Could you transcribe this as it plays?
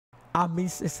A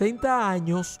mis 60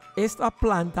 años, esta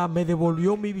planta me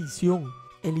devolvió mi visión,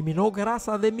 eliminó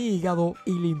grasa de mi hígado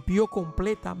y limpió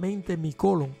completamente mi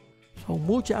colon. Son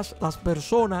muchas las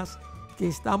personas que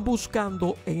están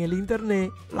buscando en el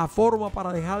internet la forma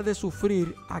para dejar de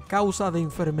sufrir a causa de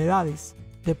enfermedades,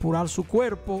 depurar su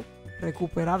cuerpo,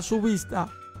 recuperar su vista,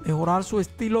 mejorar su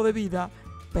estilo de vida,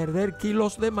 perder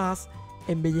kilos de más,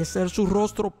 embellecer su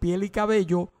rostro, piel y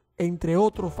cabello, entre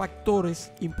otros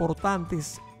factores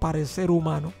importantes para el ser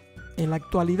humano. En la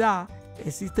actualidad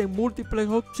existen múltiples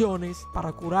opciones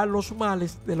para curar los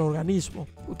males del organismo,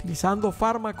 utilizando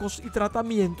fármacos y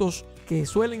tratamientos que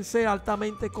suelen ser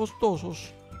altamente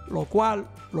costosos, lo cual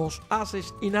los hace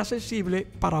inaccesibles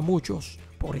para muchos.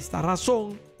 Por esta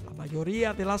razón, la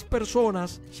mayoría de las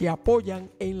personas se apoyan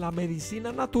en la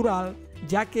medicina natural,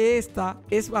 ya que esta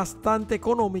es bastante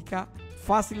económica,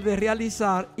 fácil de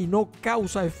realizar y no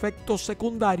causa efectos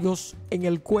secundarios en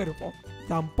el cuerpo.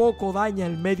 Tampoco daña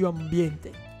el medio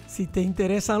ambiente. Si te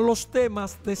interesan los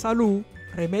temas de salud,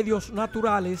 remedios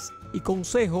naturales y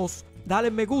consejos,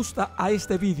 dale me gusta a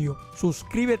este vídeo,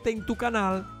 suscríbete en tu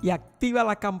canal y activa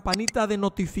la campanita de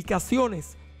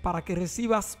notificaciones para que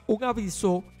recibas un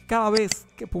aviso cada vez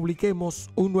que publiquemos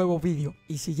un nuevo vídeo.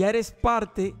 Y si ya eres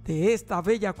parte de esta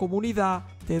bella comunidad,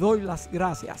 te doy las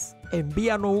gracias.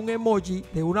 Envíanos un emoji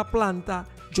de una planta,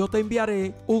 yo te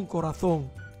enviaré un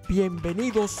corazón.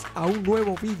 Bienvenidos a un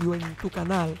nuevo vídeo en tu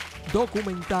canal,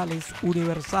 documentales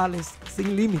universales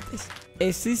sin límites.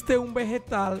 Existe un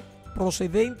vegetal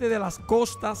procedente de las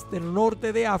costas del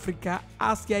norte de África,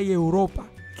 Asia y Europa,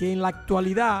 que en la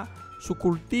actualidad su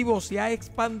cultivo se ha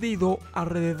expandido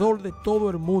alrededor de todo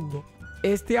el mundo.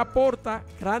 Este aporta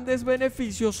grandes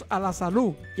beneficios a la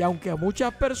salud y aunque a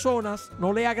muchas personas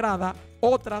no le agrada,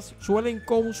 otras suelen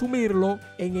consumirlo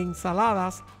en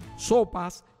ensaladas,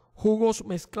 sopas, jugos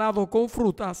mezclados con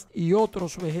frutas y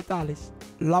otros vegetales.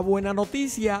 La buena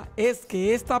noticia es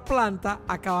que esta planta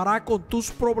acabará con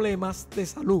tus problemas de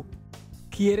salud.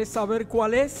 ¿Quieres saber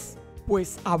cuál es?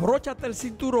 Pues abróchate el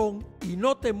cinturón y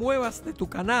no te muevas de tu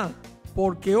canal,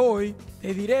 porque hoy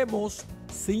te diremos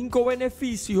 5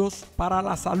 beneficios para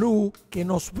la salud que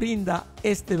nos brinda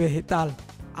este vegetal.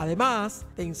 Además,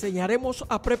 te enseñaremos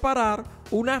a preparar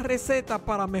una receta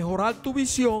para mejorar tu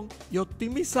visión y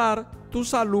optimizar tu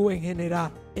salud en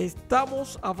general.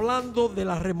 Estamos hablando de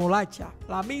la remolacha.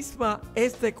 La misma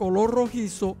es de color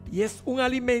rojizo y es un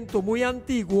alimento muy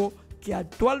antiguo que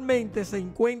actualmente se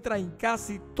encuentra en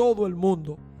casi todo el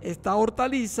mundo. Esta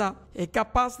hortaliza es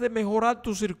capaz de mejorar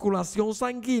tu circulación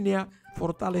sanguínea,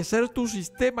 fortalecer tu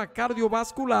sistema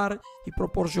cardiovascular y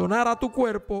proporcionar a tu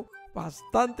cuerpo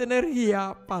bastante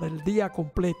energía para el día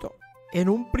completo. En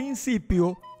un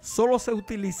principio solo se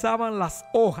utilizaban las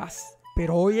hojas,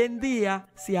 pero hoy en día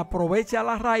se aprovecha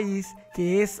la raíz,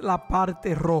 que es la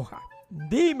parte roja.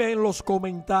 Dime en los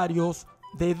comentarios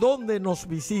de dónde nos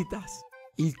visitas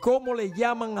y cómo le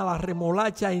llaman a la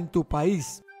remolacha en tu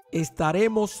país.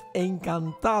 Estaremos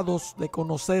encantados de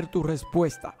conocer tu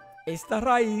respuesta. Esta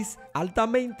raíz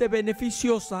altamente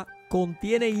beneficiosa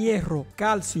contiene hierro,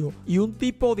 calcio y un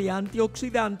tipo de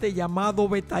antioxidante llamado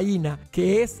betaína,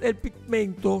 que es el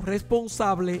pigmento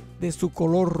responsable de su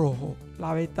color rojo.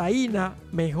 La betaína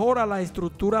mejora la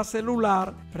estructura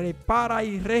celular, repara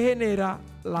y regenera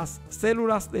las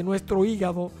células de nuestro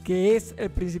hígado, que es el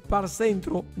principal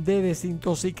centro de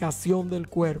desintoxicación del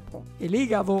cuerpo. El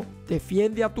hígado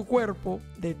defiende a tu cuerpo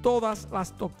de todas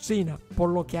las toxinas, por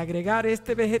lo que agregar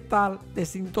este vegetal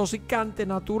desintoxicante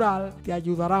natural te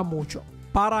ayudará mucho.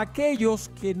 Para aquellos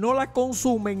que no la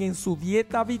consumen en su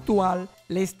dieta habitual,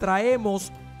 les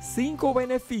traemos 5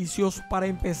 beneficios para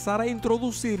empezar a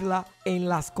introducirla en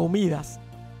las comidas.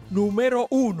 Número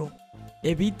 1.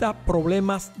 Evita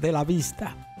problemas de la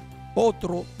vista.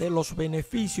 Otro de los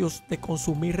beneficios de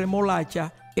consumir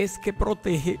remolacha es que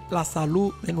protege la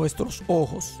salud de nuestros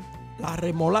ojos. La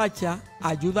remolacha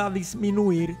ayuda a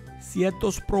disminuir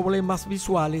ciertos problemas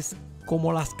visuales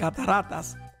como las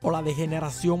cataratas o la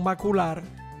degeneración macular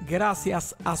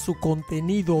gracias a su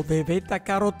contenido de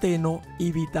beta-caroteno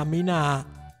y vitamina A.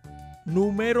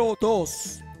 Número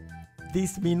 2.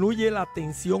 Disminuye la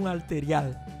tensión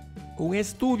arterial. Un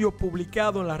estudio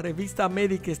publicado en la revista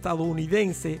médica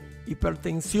estadounidense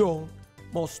Hipertensión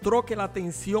mostró que la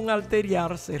tensión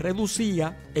arterial se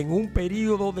reducía en un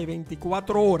periodo de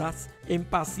 24 horas en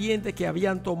pacientes que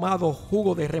habían tomado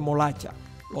jugo de remolacha.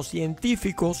 Los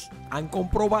científicos han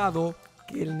comprobado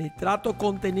que el nitrato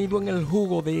contenido en el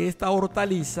jugo de esta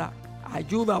hortaliza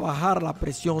ayuda a bajar la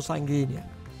presión sanguínea.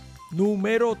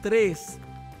 Número 3.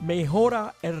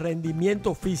 Mejora el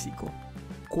rendimiento físico.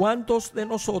 ¿Cuántos de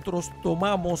nosotros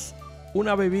tomamos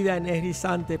una bebida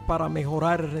energizante para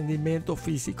mejorar el rendimiento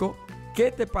físico?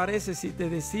 ¿Qué te parece si te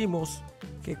decimos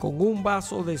que con un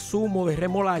vaso de zumo de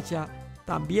remolacha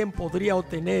también podría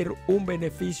obtener un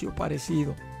beneficio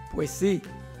parecido? Pues sí,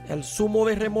 el zumo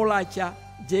de remolacha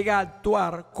llega a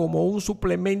actuar como un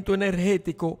suplemento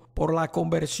energético por la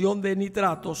conversión de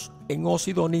nitratos en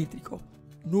óxido nítrico.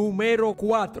 Número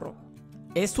 4.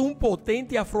 Es un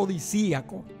potente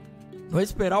afrodisíaco. No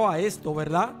esperaba esto,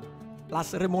 ¿verdad?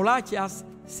 Las remolachas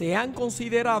se han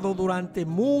considerado durante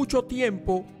mucho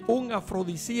tiempo un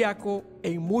afrodisíaco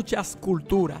en muchas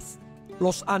culturas.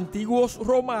 Los antiguos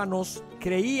romanos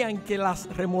creían que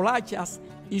las remolachas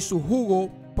y su jugo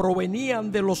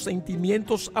provenían de los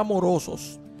sentimientos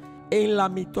amorosos. En la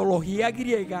mitología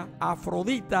griega,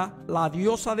 Afrodita, la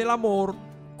diosa del amor,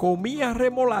 comía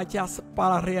remolachas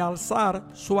para realzar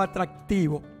su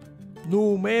atractivo.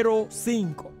 Número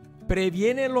 5.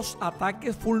 Previene los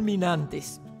ataques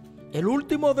fulminantes. El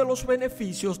último de los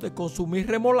beneficios de consumir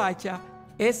remolacha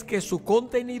es que su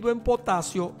contenido en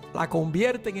potasio la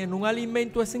convierten en un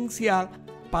alimento esencial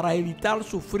para evitar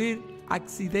sufrir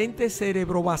accidentes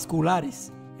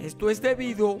cerebrovasculares. Esto es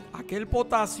debido a que el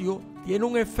potasio tiene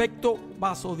un efecto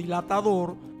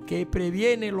vasodilatador que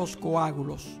previene los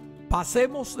coágulos.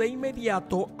 Pasemos de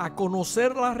inmediato a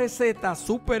conocer la receta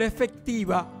súper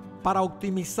efectiva para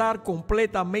optimizar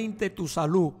completamente tu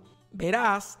salud.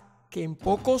 Verás que en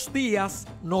pocos días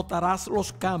notarás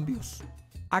los cambios.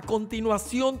 A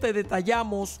continuación te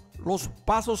detallamos los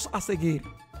pasos a seguir.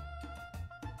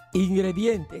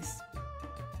 Ingredientes: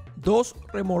 2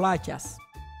 remolachas,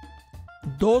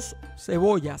 2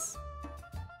 cebollas,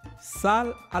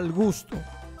 sal al gusto,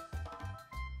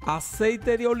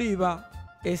 aceite de oliva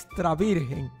extra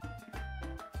virgen,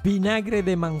 vinagre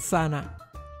de manzana.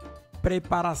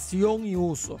 Preparación y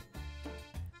uso: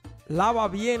 lava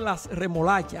bien las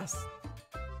remolachas,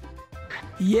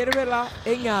 hiérvela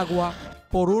en agua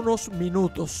por unos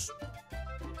minutos.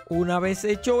 Una vez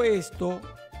hecho esto,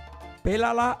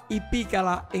 pélala y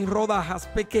pícala en rodajas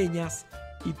pequeñas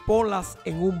y ponlas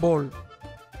en un bol.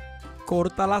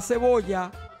 Corta la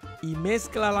cebolla y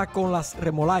mézclala con las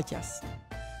remolachas.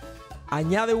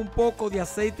 Añade un poco de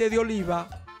aceite de oliva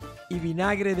y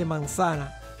vinagre de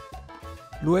manzana.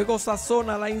 Luego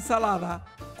sazona la ensalada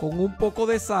con un poco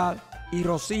de sal y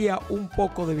rocía un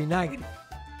poco de vinagre.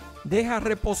 Deja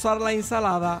reposar la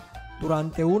ensalada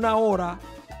durante 1 hora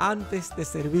antes de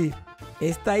servir.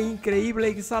 Esta increíble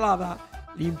ensalada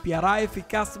limpiará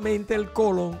eficazmente el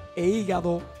colon e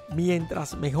hígado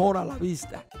mientras mejora la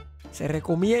vista. Se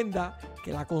recomienda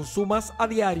que la consumas a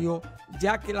diario,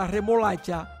 ya que la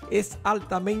remolacha es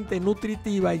altamente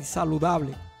nutritiva y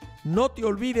saludable. No te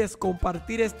olvides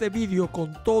compartir este vídeo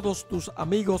con todos tus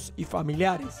amigos y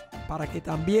familiares para que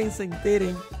también se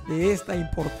enteren de esta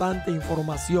importante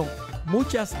información.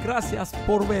 Muchas gracias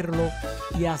por verlo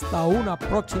y hasta una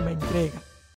próxima entrega.